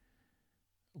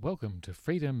Welcome to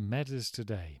Freedom Matters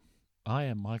Today. I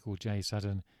am Michael J.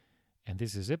 Sutton, and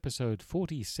this is episode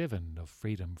 47 of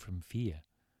Freedom from Fear.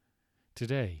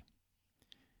 Today,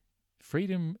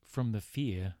 freedom from the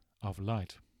fear of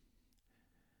light.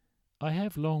 I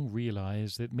have long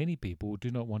realized that many people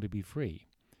do not want to be free.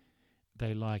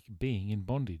 They like being in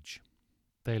bondage.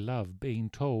 They love being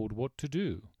told what to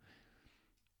do.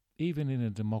 Even in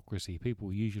a democracy,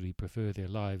 people usually prefer their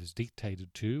lives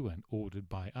dictated to and ordered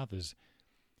by others.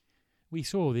 We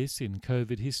saw this in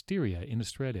COVID hysteria in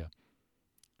Australia.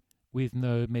 With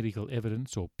no medical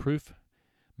evidence or proof,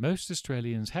 most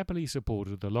Australians happily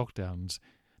supported the lockdowns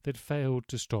that failed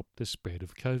to stop the spread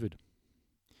of COVID.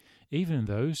 Even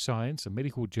though science and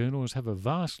medical journals have a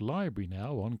vast library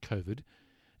now on COVID,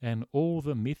 and all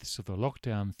the myths of the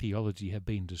lockdown theology have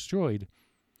been destroyed,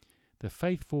 the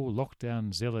faithful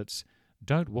lockdown zealots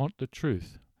don't want the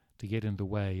truth to get in the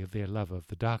way of their love of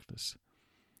the darkness.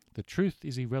 The truth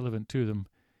is irrelevant to them.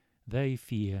 They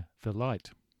fear the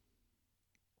light.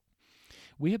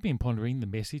 We have been pondering the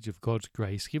message of God's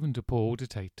grace given to Paul to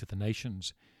take to the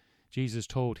nations. Jesus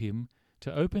told him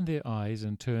to open their eyes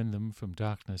and turn them from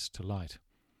darkness to light.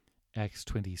 Acts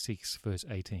 26, verse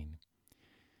 18.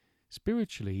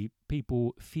 Spiritually,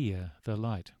 people fear the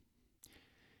light.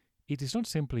 It is not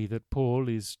simply that Paul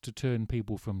is to turn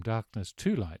people from darkness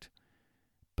to light,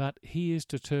 but he is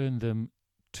to turn them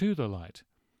to the light.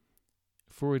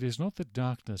 For it is not the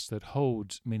darkness that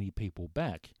holds many people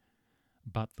back,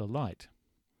 but the light.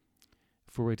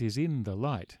 For it is in the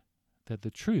light that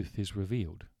the truth is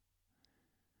revealed.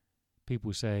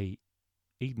 People say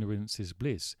ignorance is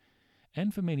bliss,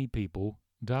 and for many people,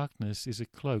 darkness is a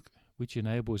cloak which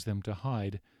enables them to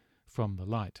hide from the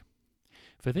light.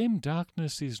 For them,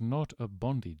 darkness is not a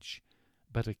bondage,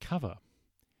 but a cover.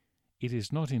 It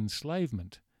is not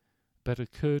enslavement, but a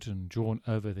curtain drawn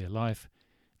over their life,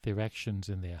 their actions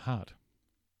and their heart.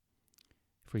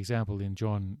 For example, in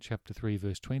John chapter 3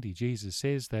 verse 20, Jesus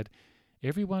says that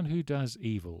everyone who does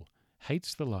evil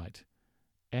hates the light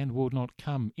and will not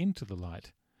come into the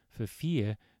light for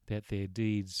fear that their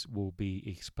deeds will be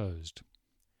exposed.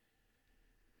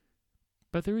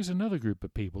 But there is another group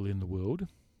of people in the world,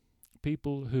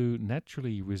 people who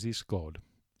naturally resist God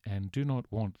and do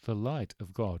not want the light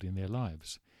of God in their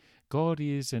lives. God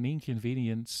is an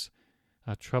inconvenience,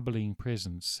 a troubling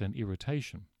presence and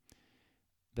irritation.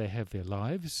 They have their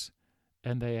lives,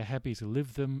 and they are happy to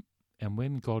live them, and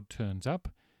when God turns up,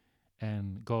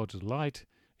 and God's light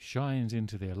shines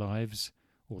into their lives,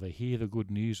 or they hear the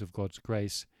good news of God's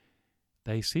grace,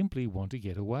 they simply want to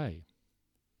get away.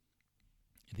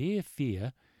 Their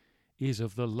fear is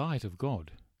of the light of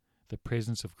God, the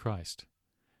presence of Christ.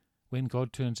 When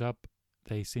God turns up,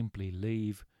 they simply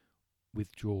leave,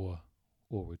 withdraw,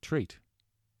 or retreat.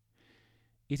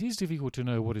 It is difficult to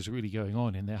know what is really going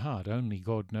on in their heart. Only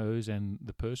God knows, and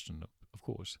the person, of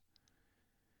course.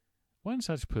 One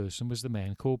such person was the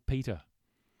man called Peter,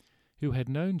 who had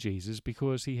known Jesus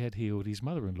because he had healed his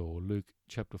mother-in-law, Luke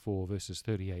chapter 4, verses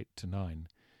 38 to 9.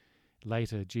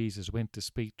 Later, Jesus went to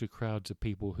speak to crowds of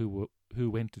people who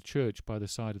went to church by the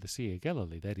side of the Sea of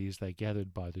Galilee, that is, they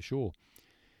gathered by the shore.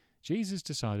 Jesus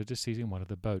decided to sit in one of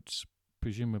the boats,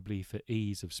 presumably for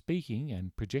ease of speaking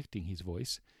and projecting his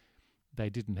voice. They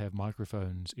didn't have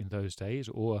microphones in those days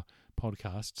or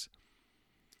podcasts.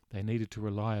 They needed to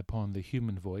rely upon the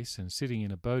human voice, and sitting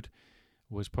in a boat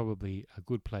was probably a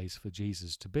good place for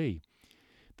Jesus to be.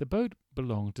 The boat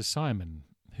belonged to Simon,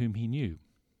 whom he knew.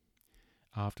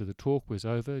 After the talk was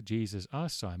over, Jesus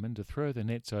asked Simon to throw the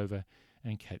nets over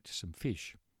and catch some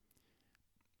fish.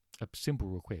 A simple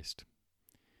request.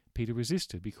 Peter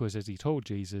resisted because, as he told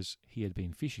Jesus, he had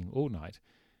been fishing all night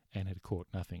and had caught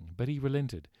nothing. But he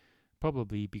relented,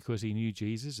 probably because he knew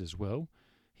Jesus as well.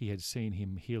 He had seen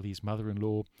him heal his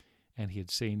mother-in-law, and he had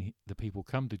seen the people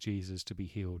come to Jesus to be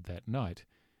healed that night,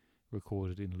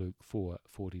 recorded in Luke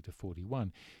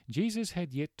 4:40-41. Jesus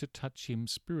had yet to touch him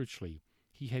spiritually.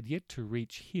 He had yet to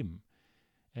reach him,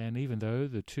 and even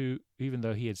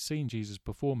though he had seen Jesus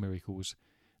perform miracles,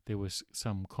 there was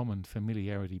some common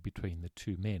familiarity between the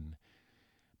two men.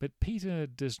 But Peter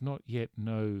does not yet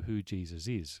know who Jesus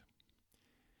is.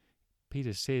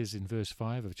 Peter says in verse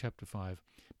 5 of chapter 5,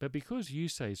 "But because you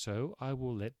say so, I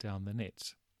will let down the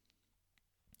nets."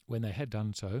 When they had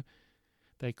done so,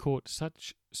 they caught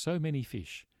so many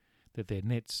fish that their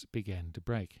nets began to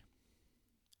break.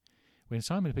 When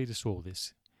Simon Peter saw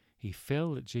this, he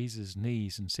fell at Jesus'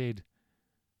 knees and said,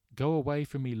 "Go away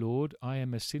from me, Lord, I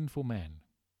am a sinful man."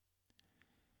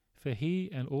 For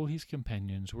he and all his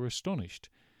companions were astonished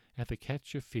at the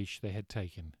catch of fish they had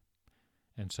taken,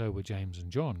 and so were James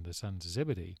and John, the sons of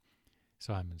Zebedee,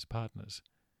 Simon's partners.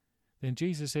 Then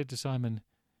Jesus said to Simon,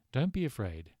 "Don't be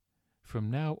afraid.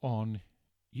 From now on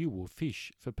you will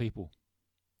fish for people."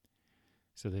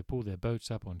 So they pulled their boats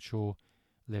up on shore,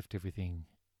 left everything,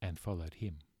 and followed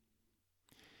him.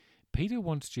 Peter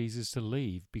wants Jesus to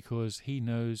leave because he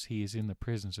knows he is in the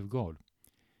presence of God.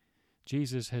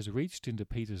 Jesus has reached into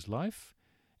Peter's life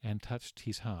and touched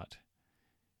his heart.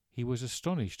 He was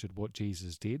astonished at what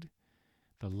Jesus did.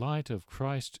 The light of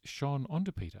Christ shone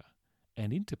onto Peter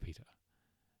and into Peter,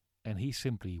 and he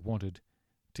simply wanted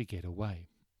to get away.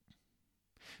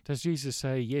 Does Jesus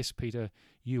say, "Yes, Peter,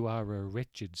 you are a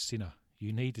wretched sinner.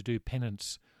 You need to do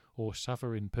penance or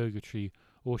suffer in purgatory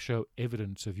or show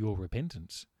evidence of your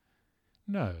repentance"?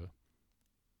 No.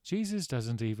 Jesus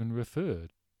doesn't even refer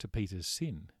to Peter's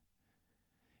sin.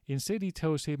 Instead, he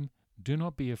tells him, "Do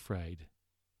not be afraid."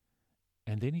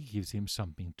 And then he gives him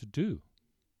something to do.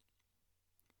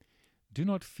 Do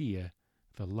not fear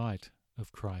the light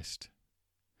of Christ.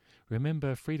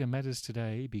 Remember, freedom matters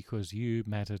today because you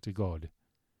matter to God.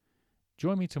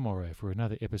 Join me tomorrow for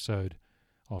another episode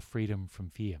of Freedom from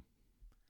Fear.